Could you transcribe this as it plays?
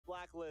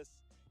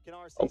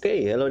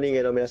Oke, halo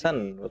nih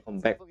minasan, welcome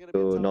back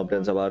to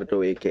Nobrian Sabardo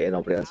aka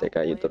Nobrian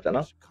Seka YouTube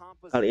channel.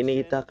 Kali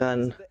ini kita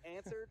akan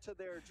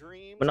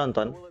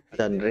menonton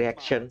dan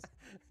reaction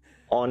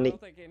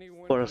Onic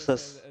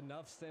versus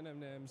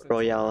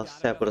Royal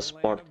Saber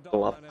Sport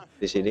Club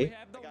di sini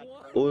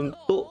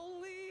untuk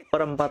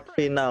perempat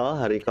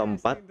final hari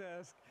keempat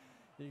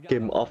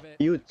Game of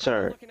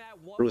Future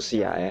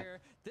Rusia ya.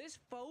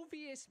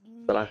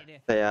 Setelah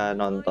saya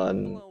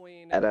nonton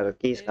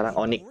RRQ, sekarang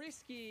Onic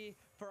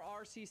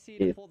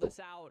gitu.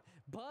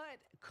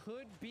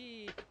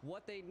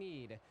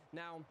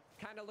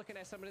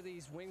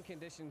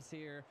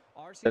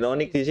 Dan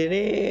Onic di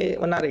sini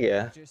menarik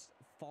ya.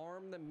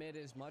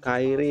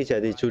 Kyrie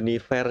jadi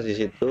Juniper di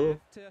situ.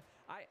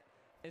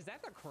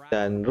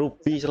 Dan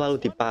Ruby selalu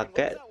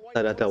dipakai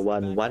dan ada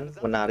one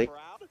menarik.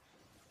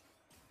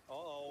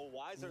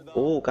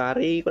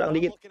 Kyrie kurang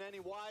dikit.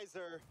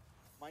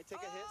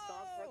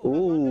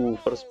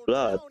 First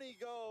blood.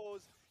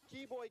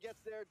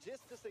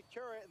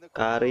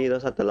 Kyrie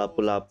terus ada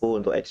lapu-lapu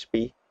untuk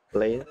XP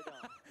play.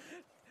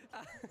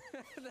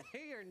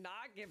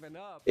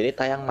 Ini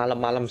tayang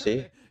malam-malam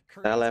sih.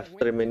 Saya live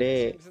stream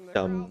ini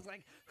jam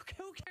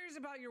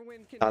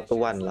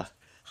 1-an lah.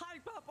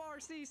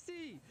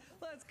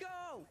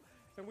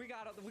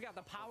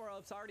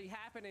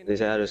 Jadi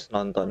saya harus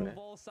nonton ya.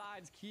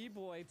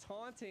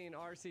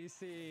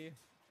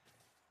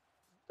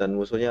 Dan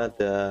musuhnya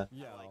ada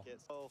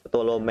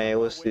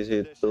Ptolemaeus di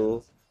situ.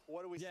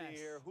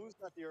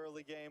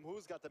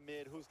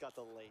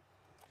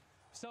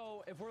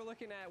 So if we're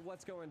looking at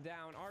what's going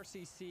down,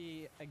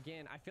 RCC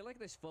again, I feel like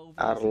this Fovey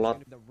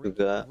Arlot is the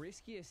juga,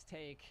 riskiest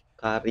take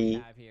Kari.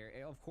 we have here.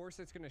 Of course,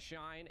 it's going to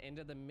shine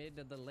into the mid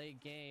to the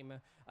late game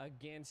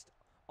against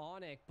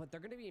Onic, but they're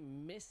going to be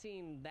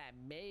missing that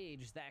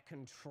mage, that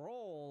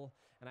control,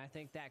 and I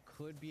think that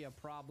could be a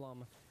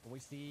problem. We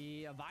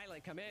see a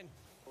Violet come in.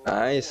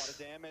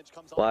 Nice.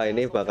 Wah,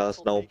 ini bakal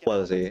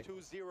snowball sih.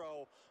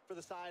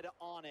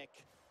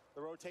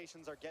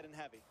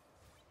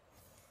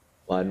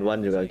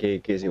 One juga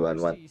GG sih one.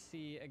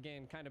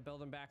 Again, kind of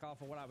building back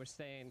off of what I was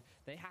saying.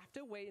 They have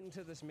to wait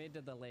into this mid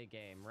to the late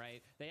game,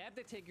 right? They have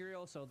the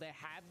Tigreal, so they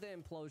have the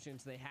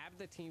implosions, they have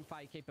the team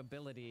fight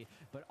capability,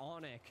 but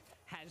Onic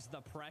has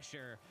the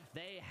pressure.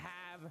 They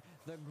have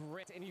the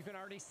grit, and you can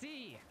already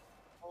see.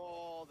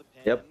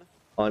 Yep,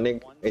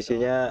 Onic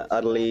isinya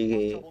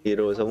early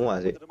hero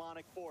semua sih.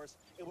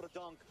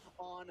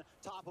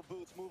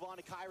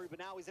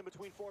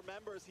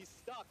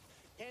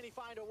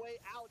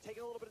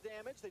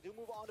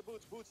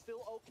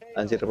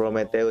 Anjir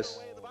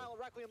Prometheus.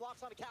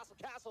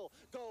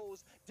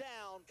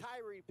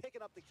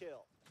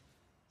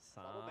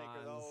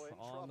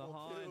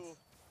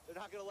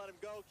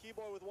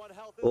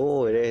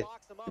 Oh, ini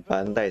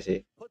dibantai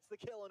sih.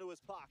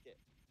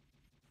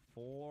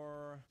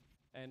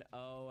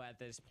 4-0 at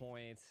this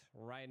point.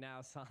 Right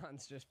now,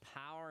 Sans just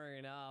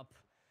powering up.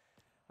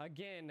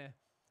 Again,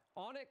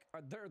 Onic,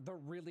 they're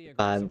really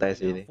aggressive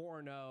right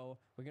now. 4-0.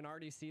 We can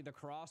already see the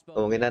crossbow.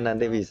 Kemungkinan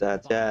nanti bisa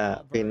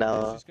aja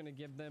final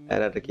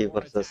RRQ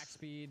versus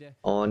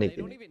Onic.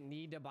 They don't even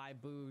need to buy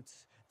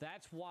boots.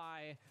 That's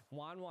why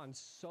Wanwan's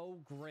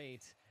so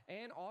great.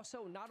 And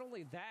also, not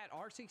only that,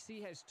 RCC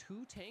has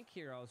 2 tank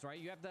heroes, right?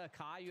 You have the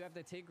Kai, you have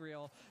the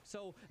Tigreal.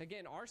 So,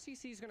 again,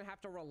 RCC is going to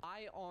have to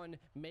rely on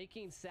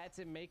making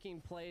sets and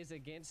making plays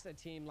against a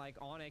team like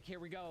Onic. Here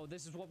we go.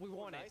 This is what we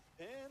wanted. Nice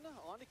pin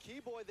on the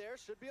keyboy there.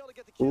 Should be able to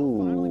get the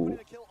kill. Finally putting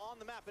a kill on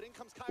the map. But in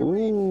comes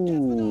Kyrie. Gets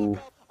the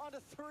knock up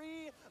onto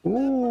 3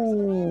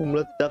 members.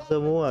 Meledak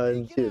semua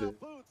anjir.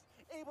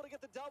 Able to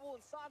get the double,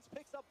 and Sans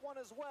picks up 1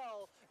 as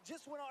well.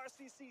 Just when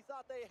RCC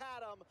thought they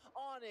had him,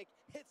 Onic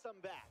hits him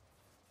back.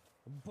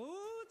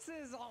 Boots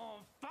is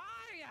on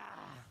fire!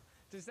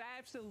 Just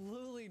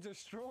absolutely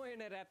destroying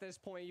it at this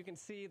point. You can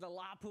see the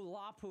Lapu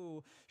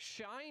Lapu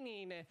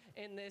shining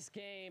in this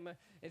game.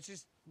 It's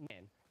just,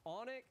 man,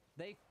 Onic,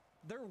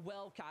 they're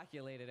well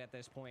calculated at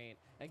this point.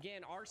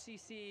 Again,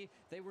 RCC,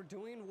 they were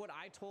doing what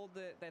I told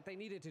that they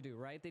needed to do,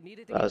 right? They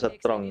needed to get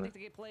picks, they needed to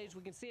get plays.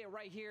 We can see it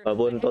right here.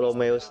 Walaupun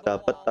Ptolemaeus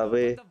dapat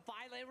tapi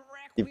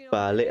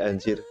dibalik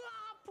anjir.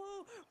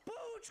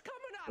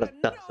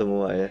 Ledak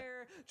semua ya.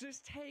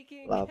 Just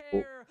taking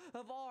Lapu. care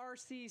of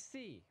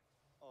RCC.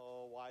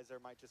 Oh, Weiser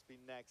might just be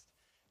next.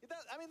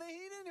 I mean,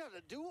 he didn't have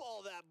to do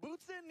all that.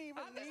 Boots didn't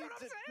even need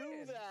to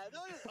do that.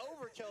 That was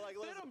overkill. Like,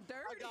 listen,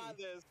 I got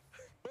this.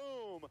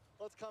 Boom.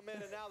 Let's come in,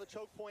 and now the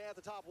choke point at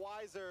the top.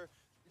 Weiser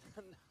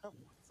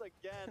once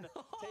again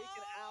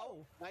taken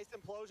out. Nice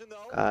implosion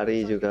though.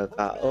 Kari juga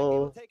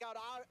KO. Take out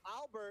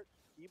Albert.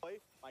 He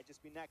might just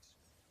be next.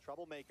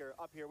 Troublemaker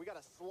up here. We got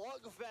a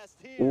slugfest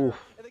here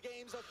in the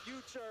games of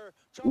future.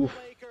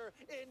 Troublemaker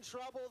in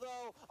trouble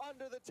though.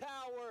 Under the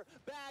tower.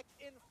 Back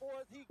and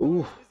forth he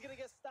goes. He's gonna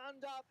get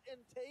stunned up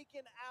and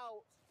taken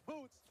out.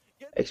 Boots.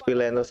 XP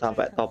lane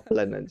sampai top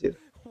lane anjir.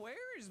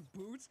 Where is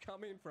Boots coming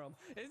coming from?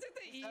 Is it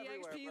the He's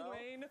everywhere, EXP bro.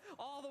 lane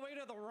all the way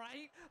to the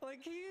right?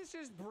 Like, he is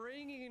just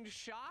bringing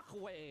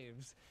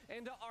shockwaves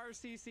into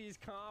RCC's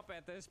comp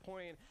at this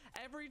point.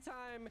 Every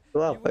time Itu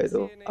you apa would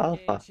itu? see an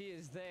Alpha. engage, he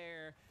is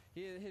there.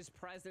 His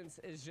presence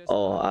is just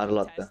Oh,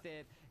 Arlot.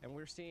 uncontested, and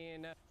we're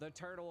seeing the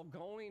turtle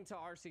going to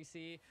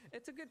RCC.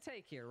 It's a good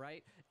take here,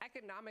 right?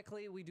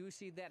 Economically, we do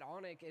see that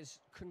Onic is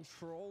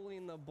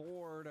controlling the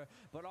board,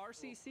 but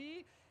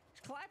RCC is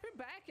clapping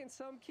back in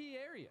some key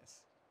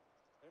areas.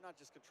 They're not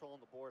just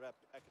controlling the board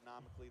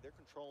economically, they're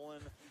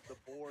controlling the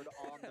board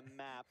on the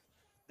map.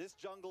 This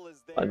jungle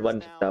is theirs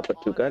now. Dapat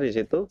juga di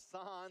situ.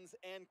 Sans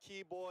and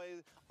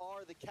Keyboy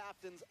are the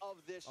captains of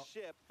this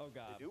ship. Oh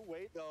God. They do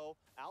wait though.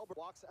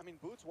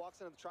 Boots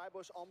walks into the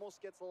tri-bush,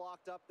 almost gets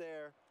locked up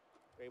there.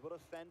 They're able to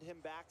fend him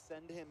back,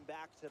 send him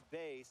back to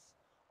base.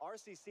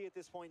 RCC at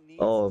this point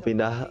needs to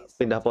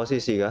pindah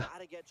posisi kah?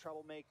 Gotta get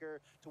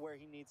Troublemaker to where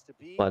he needs to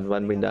be. One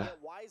pindah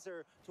Get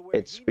Wiser to where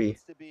HP. he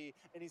needs to be,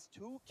 and he's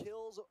 2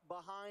 kills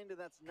behind, and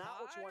that's not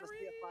what you want to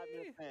see at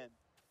 5-minute pin.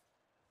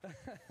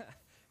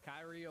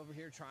 Kyrie over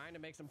here trying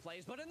to make some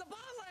plays, but in the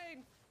bot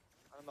lane.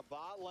 On the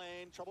bot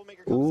lane,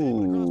 Troublemaker comes in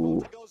with a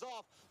crossbow, goes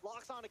off,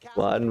 locks on to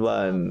Castle.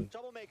 1-1.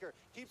 Troublemaker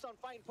keeps on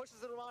fighting, pushes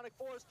it to Onic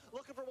Force,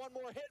 looking for one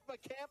more hit, but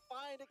can't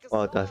find it.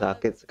 Wah, udah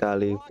sakit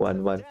sekali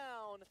 1-1.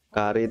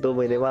 Kari itu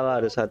minimal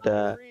harus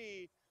ada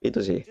itu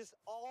sih.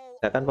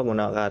 Saya kan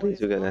pengguna kari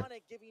juga kan.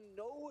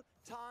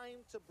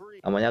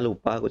 Namanya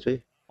lupa aku cuy.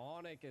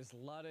 Onic is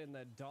letting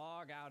the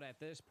dog out at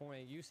this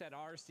point. You said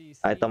RCC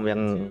Item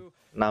yang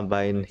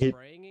nambahin hit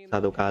 1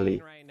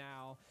 kali. right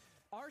now.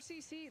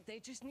 RCC,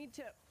 they just need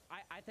to.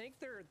 I think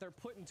they're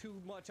putting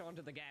too much onto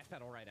the gas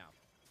pedal right now.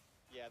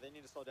 Yeah, they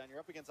need to slow down. You're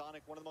up against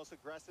Onic, one of the most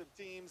aggressive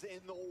teams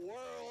in the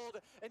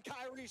world, and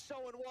Kyrie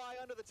showing why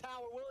under the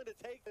tower, willing to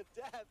take the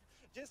death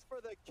just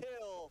for the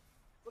kill.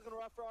 Looking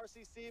rough for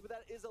RCC, but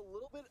that is a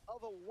little bit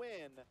of a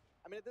win.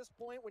 I mean, at this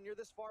point, when you're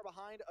this far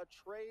behind, a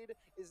trade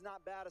is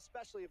not bad,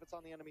 especially if it's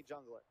on the enemy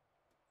jungler.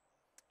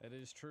 It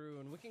is true,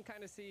 and we can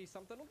kind of see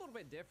something a little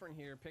bit different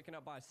here, picking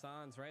up by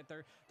Sans, right?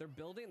 They're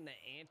building the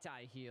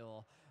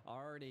anti-heal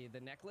already,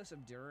 the Necklace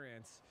of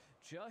Durance,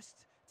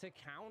 just to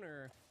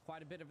counter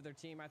quite a bit of their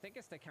team. I think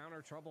it's to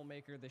counter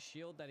Troublemaker, the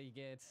shield that he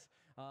gets,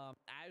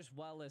 as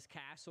well as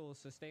Castle's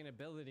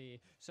sustainability.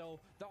 So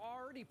they're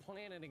already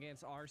planning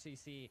against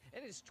RCC.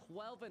 It is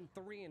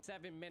 12-3 in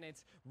 7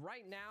 minutes.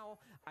 Right now,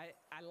 I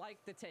like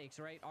the takes,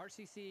 right?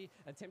 RCC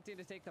attempting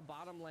to take the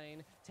bottom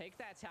lane, take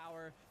that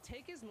tower,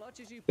 take as much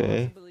as you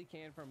possibly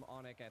can from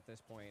Onic at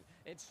this point.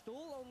 It's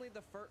still only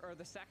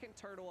the second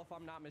turtle, if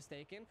I'm not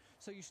mistaken.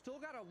 So you still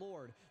got a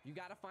Lord. You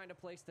got to find a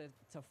place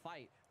to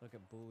fight. Look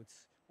at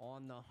Boots.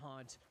 On the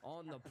hunt,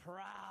 on the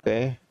prowl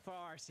for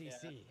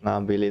RCC.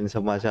 Ngambilin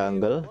semua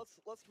jungle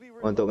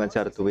untuk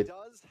ngejar duit.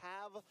 Does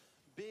have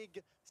big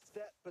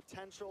step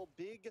potential,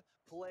 big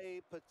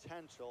play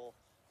potential.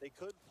 They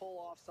could pull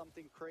off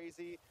something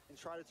crazy and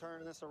try to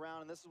turn this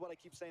around. And this is what I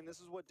keep saying. This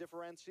is what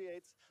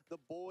differentiates the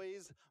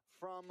boys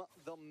from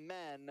the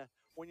men.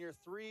 When you're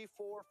 3,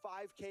 4,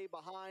 5K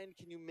behind,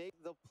 can you make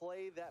the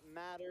play that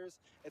matters?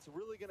 It's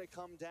really going to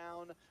come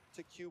down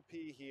to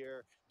QP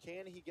here.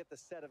 Can he get the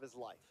set of his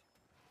life?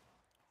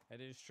 It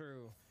is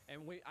true.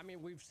 And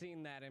we've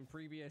seen that in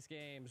previous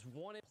games.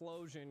 One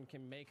implosion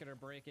can make it or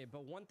break it.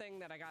 But one thing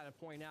that I got to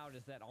point out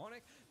is that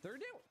Onic,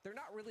 they're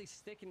not really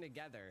sticking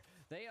together.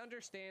 They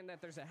understand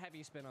that there's a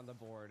heavy spin on the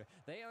board.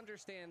 They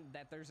understand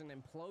that there's an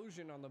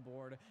implosion on the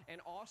board.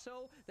 And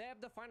also, they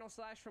have the final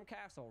slash from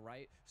Castle,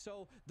 right?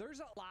 So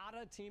there's a lot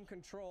of team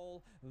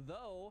control,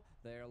 though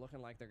they're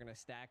looking like they're going to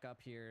stack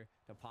up here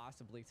to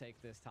possibly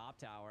take this top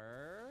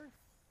tower.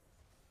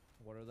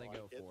 What do they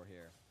go for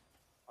here?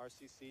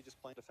 RCC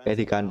just playing Kayak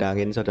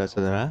dikandangin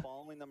saudara-saudara.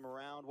 Following them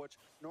around, which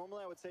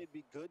normally I would say it'd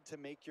be good to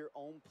make your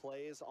own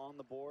plays on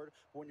the board.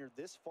 When you're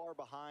this far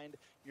behind,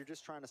 you're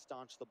just trying to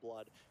staunch the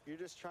blood. You're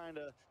just trying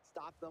to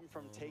stop them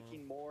from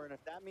taking more. And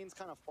if that means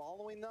kind of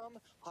following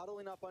them,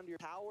 huddling up under your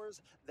towers,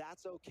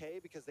 that's okay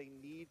because they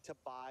need to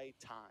buy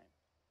time.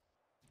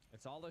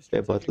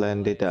 Bot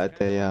lane tidak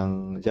ada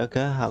yang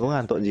jaga. Aku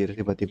ngantuk jir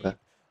tiba-tiba.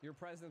 Your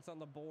presence on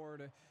the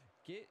board.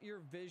 Get your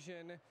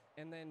vision,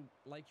 and then,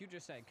 like you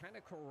just said, kind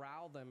of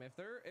corral them. If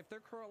they're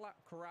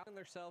corralling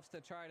themselves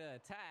to try to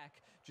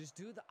attack, just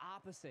do the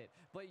opposite.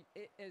 But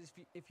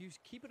if you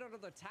keep it under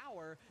the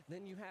tower,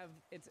 then you have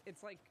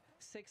it's like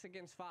 6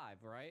 against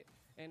 5, right?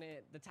 And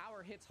the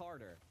tower hits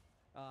harder.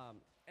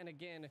 And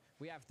again,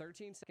 we have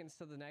 13 seconds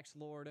to the next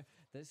Lord.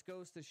 This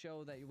goes to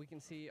show that we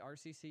can see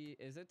RCC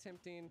is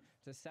attempting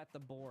to set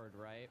the board,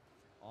 right?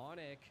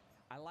 Onic,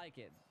 I like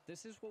it.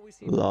 This is what we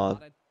see from a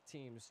lot of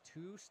teams,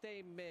 to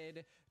stay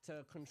mid,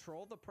 to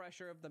control the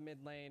pressure of the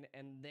mid lane,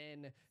 and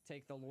then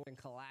take the Lord and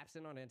collapse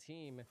in on a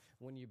team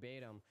when you bait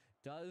them.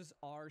 Does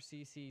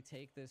RCC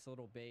take this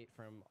little bait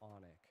from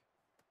Onic?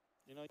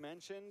 You know, you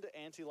mentioned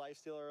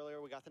anti-lifesteal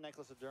earlier. We got the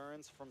Necklace of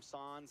Durance from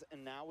Sans,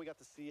 and now we got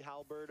the Sea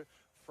Halberd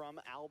from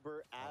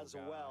Albert as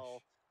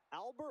well.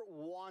 Albert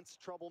wants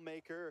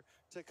Troublemaker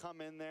to come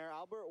in there.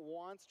 Albert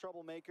wants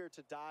Troublemaker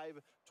to dive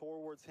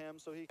towards him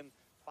so he can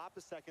pop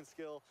his second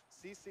skill,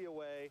 CC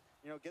away,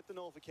 you know, get the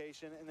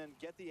nullification, and then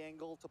get the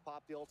angle to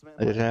pop the ultimate.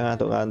 Aduh, saya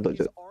ngantuk-ngantuk,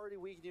 He's Cuk. already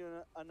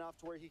weakened enough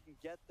to where he can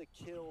get the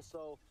kill,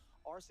 so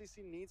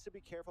RCC needs to be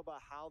careful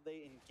about how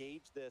they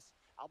engage this.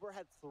 Albert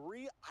had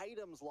 3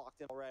 items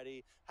locked in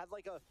already, had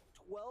like a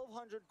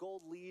 1,200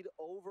 gold lead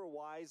over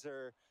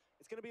Weiser.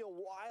 It's going to be a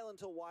while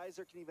until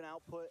Weiser can even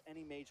output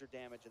any major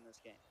damage in this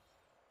game.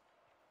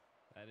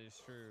 That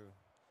is true.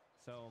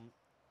 So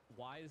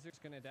Weiser's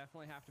going to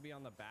definitely have to be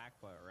on the back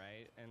foot,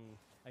 right? And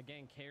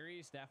again,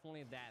 Carry's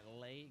definitely that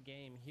late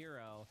game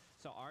hero.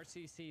 So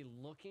RCC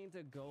looking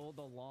to go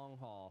the long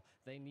haul.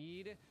 They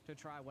need to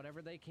try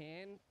whatever they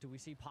can. Do we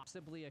see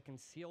possibly a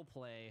conceal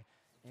play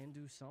and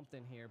do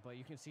something here? But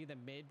you can see the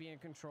mid being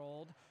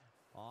controlled.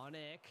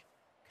 Onic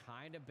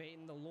kind of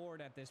baiting the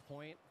Lord at this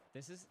point.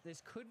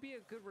 This could be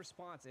a good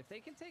response. If they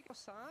can take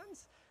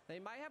Sans, they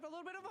might have a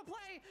little bit of a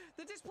play.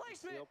 The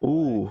displacement.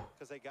 Ooh.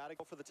 Because they got to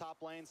go for the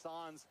top lane.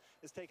 Sans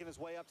is taking his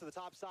way up to the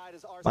top side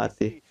as Mati.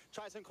 RCC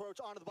tries to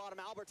encroach onto the bottom.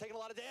 Albert taking a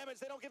lot of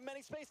damage. They don't give him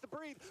any space to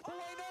breathe. But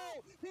wait,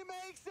 no! He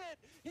makes it!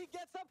 He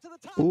gets up to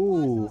the top,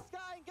 flies to the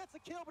sky, and gets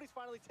a kill, but he's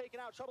finally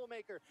taken out.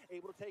 Troublemaker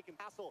able to take him.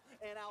 Castle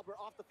and Albert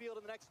off the field,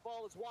 and the next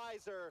fall is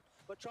Weiser.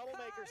 But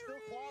Troublemaker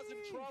still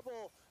causing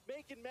trouble,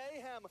 making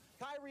mayhem.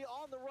 Kyrie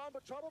on the run,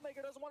 but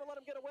Troublemaker doesn't want to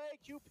let him get away.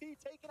 QP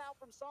taken out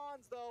from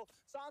Sans, though.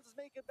 Sans is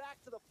making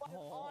back to the fight.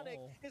 Onic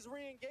is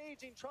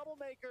re-engaging.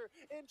 Troublemaker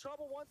in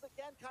trouble once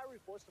again. Kyrie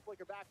forced to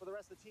flicker back, but the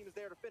rest of the team is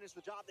there to finish the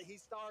job that he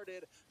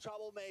started.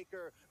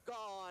 Troublemaker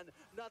gone.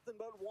 Nothing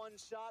but one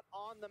shot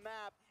on the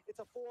map. It's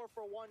a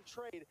 4-for-1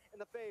 trade in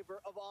the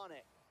favor of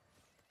Onic.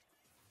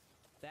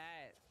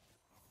 That,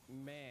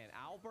 man,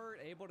 Albert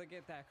able to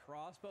get that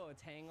crossbow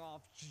tang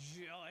off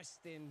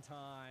just in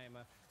time.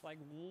 Like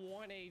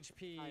 1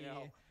 HP. I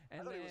know.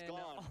 And I thought then, he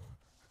was gone.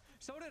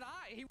 So did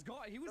I. He was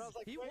gone. He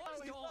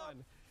was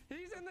gone.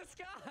 He's in the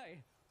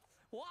sky.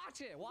 Watch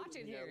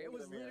it here. It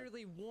was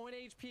literally 1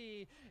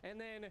 HP,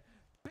 and then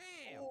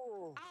bam!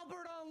 Ooh.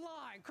 Albert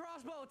online.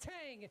 Crossbow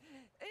tang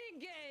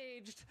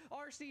engaged.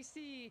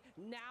 RCC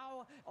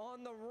now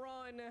on the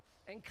run,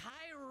 and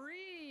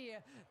Kyrie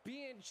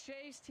being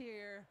chased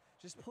here,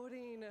 just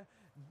putting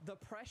the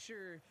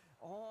pressure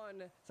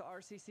on to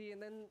RCC.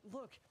 And then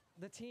look,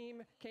 the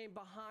team came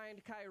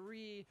behind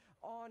Kyrie.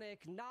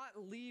 Onic not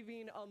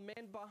leaving a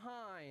man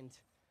behind.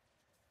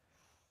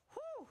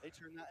 Whew. They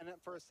turned that, and then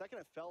for a second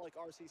it felt like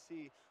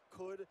RCC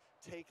could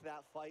take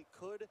that fight,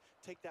 could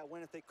take that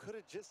win if they could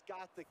have just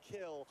got the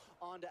kill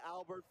onto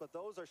Albert, but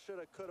those are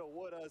shoulda, coulda,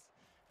 wouldas,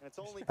 and it's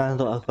only in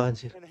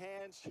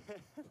hand,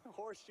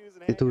 horseshoes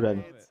and hand Ketiduran.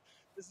 grenades.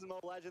 This is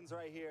Mobile Legends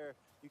right here.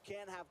 You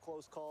can't have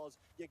close calls.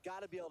 You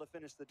got to be able to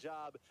finish the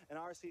job, and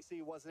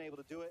RCC wasn't able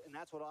to do it, and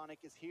that's what Onic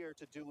is here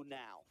to do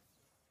now.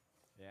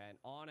 Yeah, and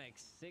Onic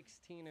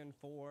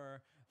 16-4.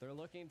 They're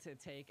looking to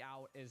take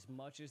out as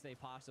much as they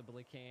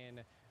possibly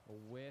can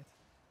with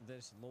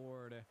this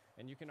Lord.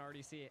 And you can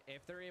already see it.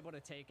 If they're able to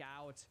take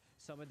out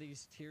some of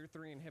these tier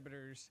 3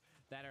 inhibitors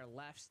that are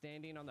left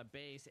standing on the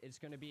base, it's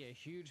going to be a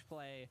huge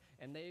play.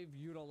 And they've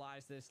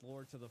utilized this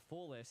Lord to the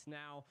fullest.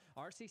 Now,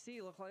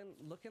 RCC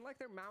looking like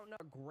they're mounting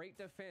a great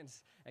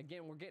defense.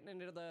 Again, we're getting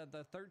into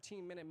the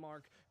 13-minute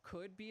mark.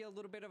 Could be a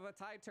little bit of a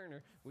tide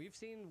turner. We've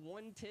seen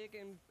one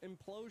tick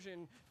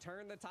implosion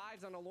turn the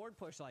tides on a Lord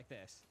push like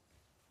this.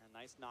 A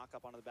nice knock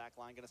up onto the back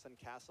line. Going to send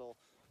Castle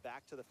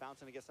back to the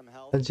fountain to get some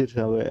health. Anjir,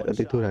 sampai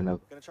ketiduran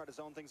aku. Gonna try to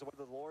zone things away.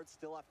 The Lord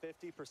still at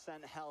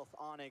 50% health.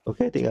 Onic.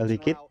 Oke, tinggal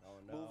dikit.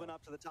 Moving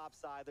up to the top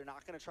side. They're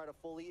not gonna try to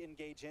fully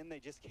engage in. They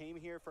just came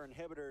here for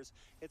inhibitors.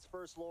 It's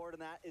first Lord,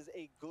 and that is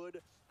a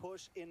good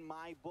push in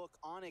my book.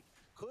 Onic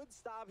could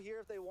stop here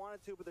if they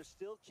wanted to, but they're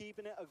still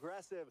keeping it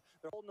aggressive.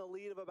 They're holding a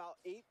lead of about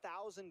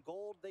 8,000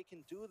 gold. They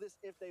can do this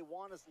if they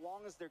want, as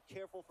long as they're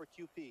careful for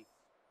QP.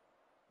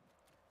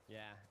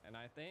 Yeah, and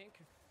I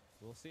think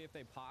we'll see if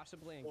they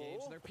possibly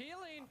engage. They're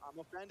peeling. I'm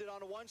offended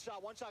on a one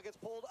shot. One shot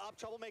gets pulled up.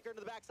 Troublemaker into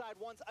the backside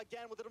once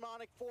again with the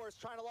demonic force,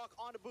 trying to lock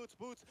onto Boots.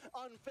 Boots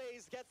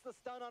unfazed, gets the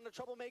stun on the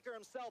Troublemaker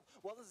himself.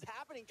 While this is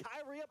happening,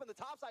 Kyrie up in the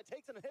top side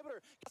takes an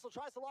inhibitor. Castle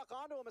tries to lock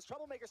onto him as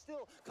Troublemaker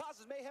still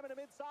causes mayhem in the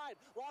mid side.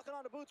 Locking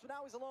onto Boots, but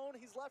now he's alone.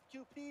 He's left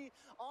QP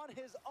on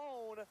his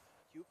own.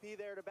 QP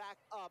there to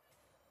back up.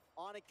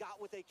 Onic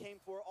got what they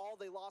came for. All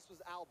they lost was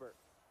Albert.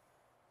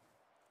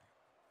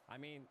 I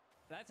mean,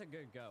 that's a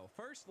good go.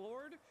 First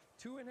Lord,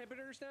 2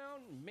 inhibitors down,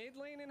 mid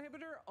lane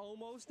inhibitor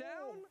almost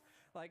down,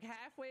 like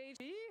halfway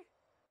HP,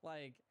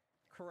 like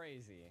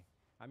crazy.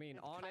 I mean,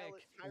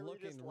 Onic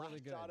looking really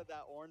good. Out of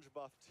that orange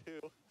buff too.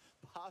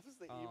 Pops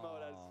the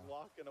emote as he's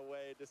walking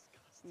away.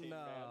 Disgusting. No,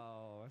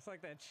 man. It's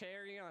like that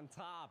cherry on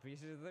top.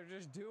 They're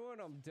just doing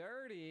them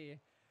dirty.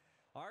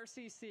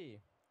 RCC,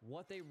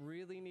 what they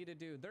really need to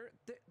do,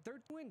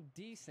 they're doing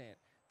decent.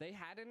 They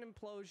had an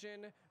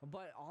implosion,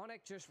 but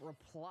Onic just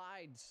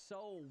replied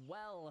so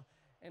well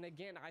And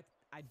again,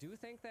 I do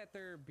think that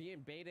they're being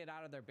baited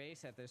out of their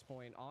base at this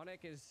point. Onic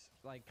is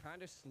like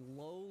kind of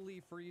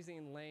slowly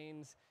freezing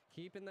lanes,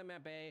 keeping them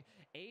at bay.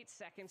 8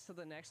 seconds to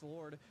the next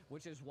Lord,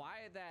 which is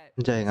why that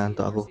Anjay,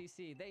 ngantuk aku.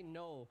 RCC, they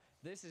know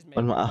this is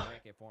Mohon making or maaf.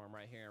 break it for them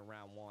right here in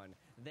round 1.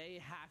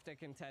 They have to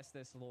contest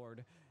this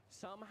Lord.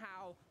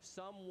 Somehow,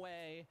 some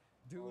way,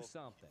 do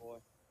something. Boy.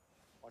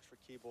 Watch for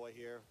Keyboy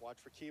here. Watch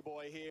for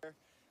Keyboy here.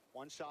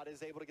 One shot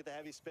is able to get the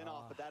heavy spin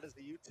off, but that is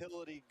the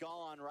utility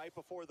gone right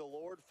before the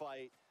Lord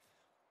fight.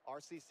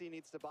 RCC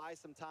needs to buy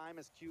some time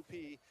as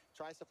QP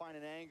tries to find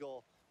an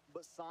angle,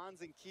 but Sans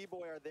and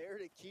Keyboy are there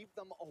to keep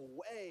them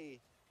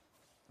away.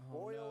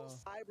 Royal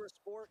Cyber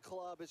Sport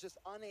Club is just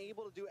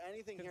unable to do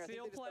anything here. I think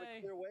they just got to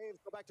clear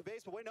waves, go back to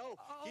base, but wait, no.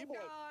 Keyboy,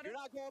 you're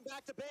not going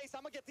back to base.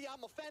 I'm going to get the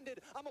I'm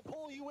offended. I'm going to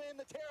pull you in,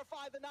 the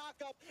terrify, the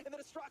knockup, and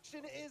the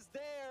destruction is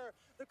there.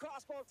 The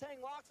crossbow of Tang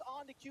locks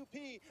onto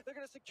QP. They're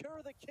going to secure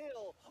the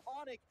kill.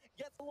 Onic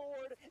gets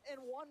Lord, and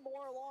one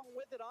more along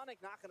with it. Onic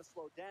not going to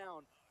slow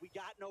down. We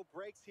got no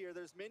breaks here.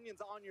 There's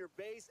minions on your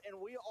base, and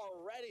we are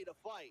ready to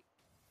fight.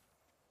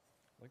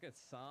 Look at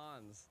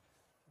Sans.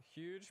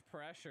 Huge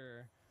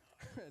pressure.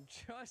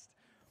 Just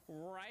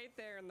right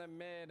there in the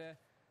mid.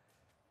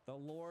 The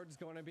Lord's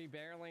going to be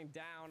barreling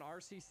down.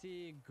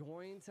 RCC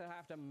going to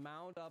have to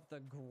mount up the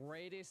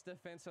greatest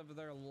defense of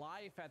their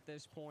life at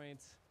this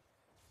point.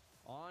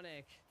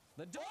 Onic,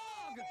 the dog!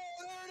 Oh,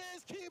 there it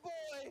is,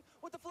 Keyboy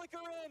with the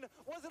flicker in.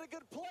 Was it a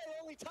good play?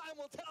 Only time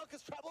will tell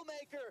because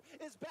Troublemaker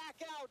is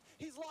back out.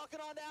 He's locking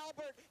on to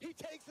Albert. He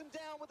takes him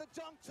down with a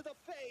dunk to the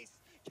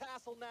face.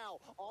 Castle now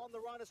on the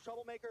run as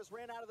Troublemaker has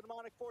ran out of the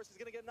demonic force. He's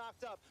going to get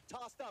knocked up,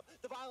 tossed up.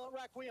 The violent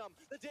requiem,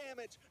 the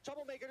damage.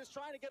 Troublemaker just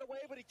trying to get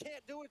away, but he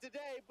can't do it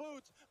today.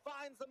 Boots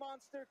finds the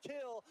monster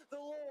kill.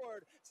 The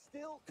Lord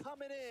still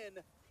coming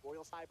in.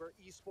 Royal Cyber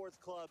Esports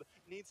Club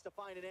needs to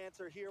find an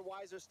answer here.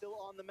 Weiser still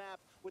on the map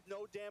with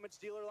no damage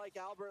dealer like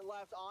Albert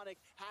left. Onic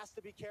has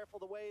to be careful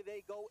the way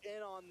they go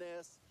in on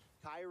this.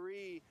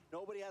 Kyrie,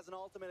 nobody has an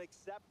ultimate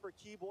except for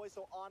Keyboy,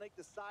 so Onic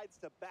decides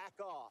to back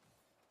off.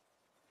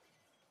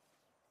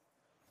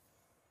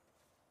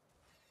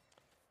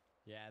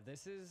 Yeah,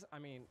 this is, I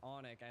mean,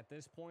 Onic at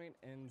this point,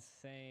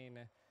 insane.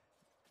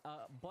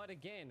 But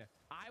again,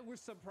 I was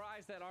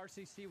surprised that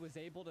RCC was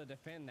able to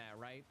defend that,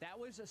 right? That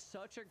was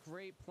such a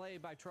great play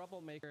by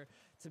Troublemaker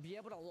to be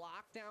able to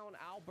lock down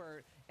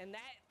Albert, and that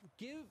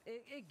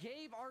it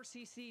gave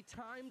RCC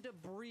time to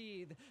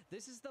breathe.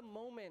 This is the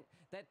moment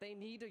that they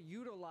need to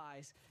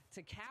utilize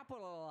to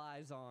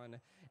capitalize on.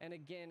 And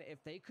again,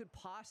 if they could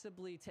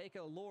possibly take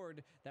a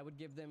Lord, that would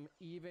give them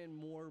even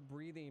more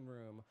breathing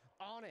room.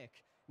 Onic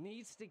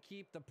needs to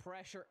keep the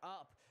pressure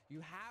up. You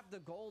have the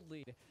gold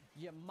lead.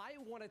 You might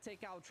want to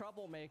take out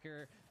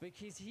Troublemaker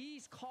because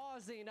he's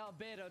causing a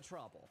bit of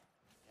trouble.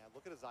 Yeah,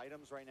 look at his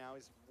items right now.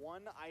 He's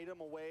one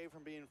item away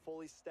from being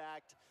fully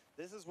stacked.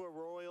 This is where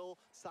Royal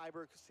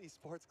Cyber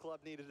Esports Club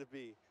needed to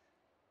be.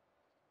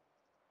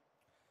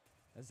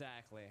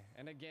 Exactly.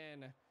 And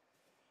again,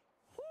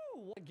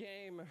 whew, what a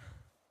game.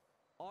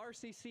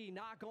 RCC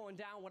not going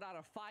down without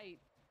a fight.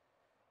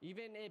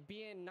 Even it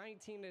being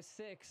 19-6.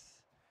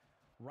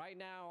 Right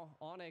now,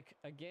 Onic,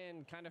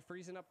 again, kind of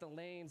freezing up the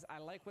lanes. I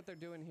like what they're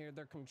doing here.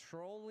 They're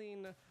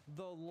controlling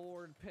the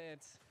Lord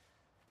pits.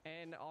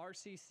 And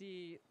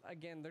RCC,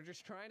 again, they're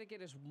just trying to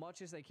get as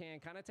much as they can.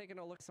 Kind of taking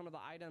a look at some of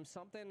the items.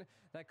 Something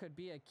that could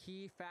be a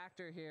key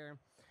factor here.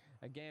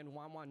 Again,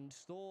 Wanwan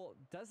still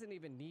doesn't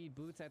even need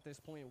boots at this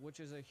point, which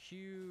is a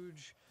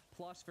huge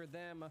plus for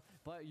them.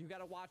 But you got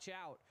to watch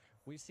out.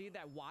 We see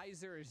that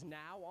Weiser is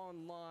now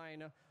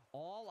online.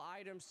 All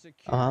items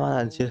secure.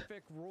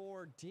 Prolific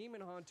Roar,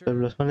 Demon Hunter,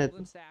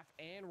 Golden Staff,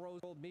 and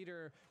Rose Gold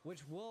Meter,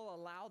 which will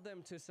allow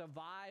them to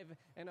survive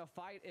in a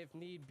fight if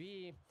need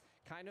be.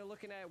 Kind of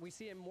looking at, we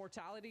see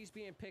immortalities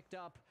being picked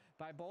up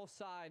by both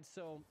sides,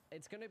 so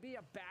it's going to be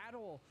a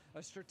battle,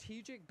 a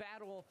strategic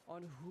battle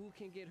on who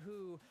can get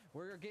who.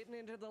 We're getting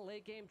into the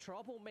late game.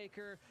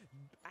 Troublemaker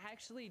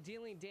actually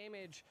dealing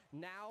damage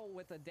now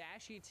with a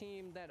dashy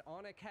team that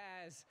Onic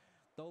has.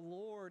 The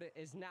Lord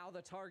is now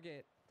the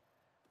target.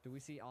 Do we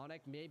see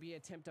Onic maybe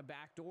attempt a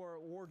backdoor,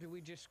 or do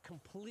we just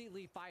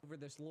completely fight over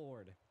this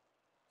Lord?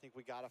 I think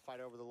we got to fight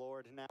over the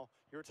Lord. Now,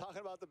 you were talking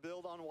about the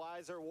build on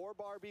Weiser. War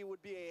Barbie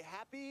would be a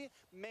happy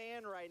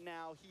man right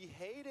now. He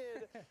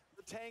hated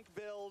the tank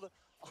build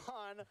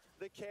on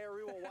the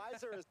carry. Well,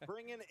 Weiser is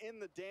bringing in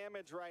the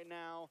damage right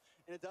now,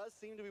 and it does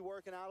seem to be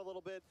working out a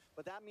little bit,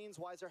 but that means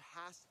Weiser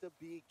has to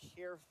be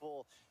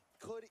careful.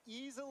 Could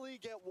easily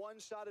get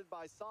one-shotted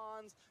by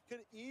Sans,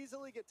 could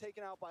easily get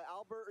taken out by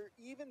Albert, or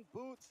even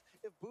Boots,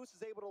 if Boots is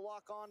able to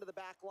lock on to the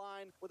back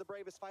line with the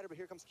bravest fighter. But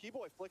here comes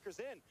Keyboy, flickers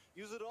in,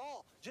 use it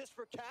all, just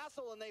for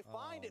Castle, and they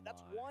find it.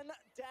 That's one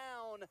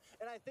down,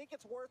 and I think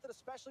it's worth it,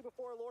 especially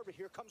before a Lord. But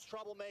here comes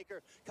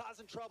Troublemaker,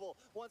 causing trouble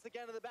once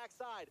again to the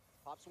backside.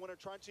 Pops winner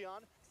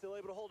Truncheon, still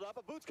able to hold up,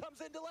 but Boots comes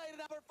in delayed,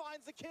 and Albert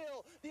finds the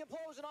kill. The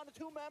implosion onto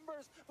two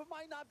members, but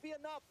might not be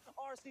enough.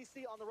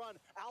 RCC on the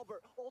run.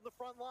 Albert holding the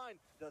front line,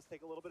 does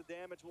take a little bit of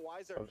damage.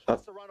 Weiser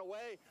Perempat. has to run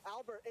away.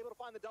 Albert able to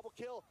find the double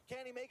kill.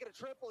 Can he make it a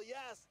triple?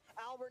 Yes.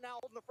 Albert now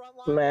holding the front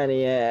line.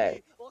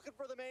 Maniac. Looking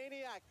for the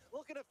Maniac.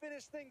 Looking to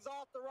finish things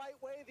off the right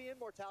way. The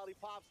immortality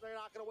pops. They're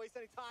not going to waste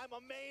any time.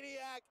 A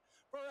Maniac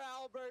for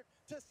Albert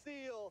to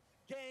seal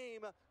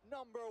game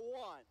number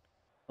 1.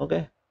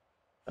 Oke.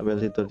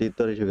 Ambil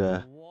titur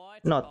juga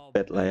not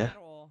bad lah ya.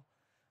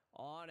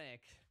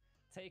 Onic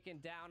taking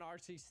down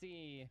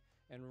RCC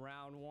in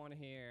round 1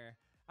 here.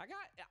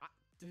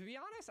 To be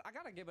honest, I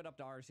gotta give it up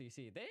to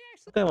RCC. They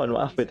actually. Oke, mohon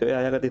maaf BTW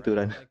saya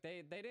ketiduran.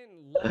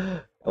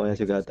 Awalnya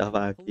juga udah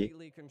pagi.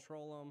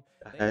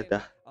 Saya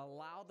udah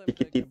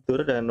sedikit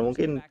tidur dan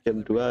mungkin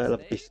jam 2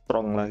 lebih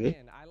strong lagi.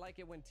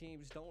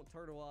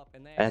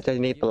 Aja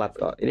ini telat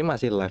kok. Ini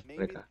masih live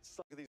mereka.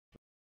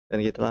 Dan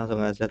kita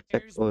langsung aja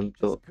cek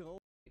untuk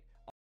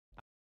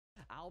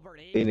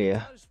ini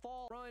ya.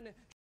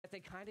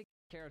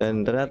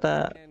 Dan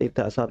ternyata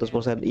tidak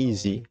 100%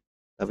 easy,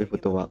 tapi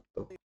butuh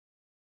waktu.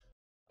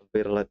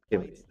 Hampir late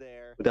game.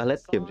 Udah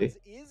late game sih.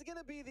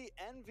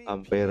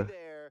 Hampir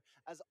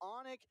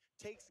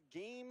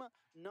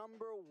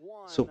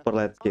super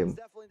late game.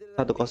 1-0.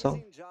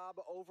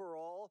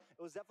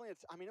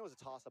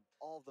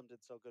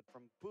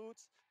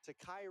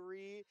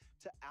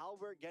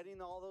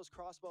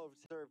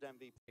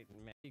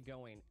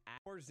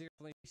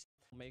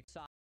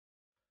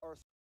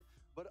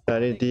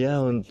 Dari dia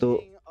untuk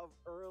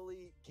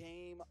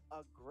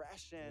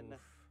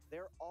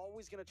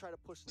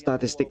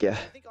statistik ya.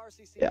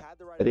 Ya.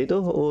 Jadi itu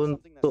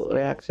untuk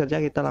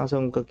reaksinya kita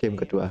langsung ke game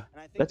kedua.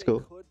 Let's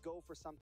go.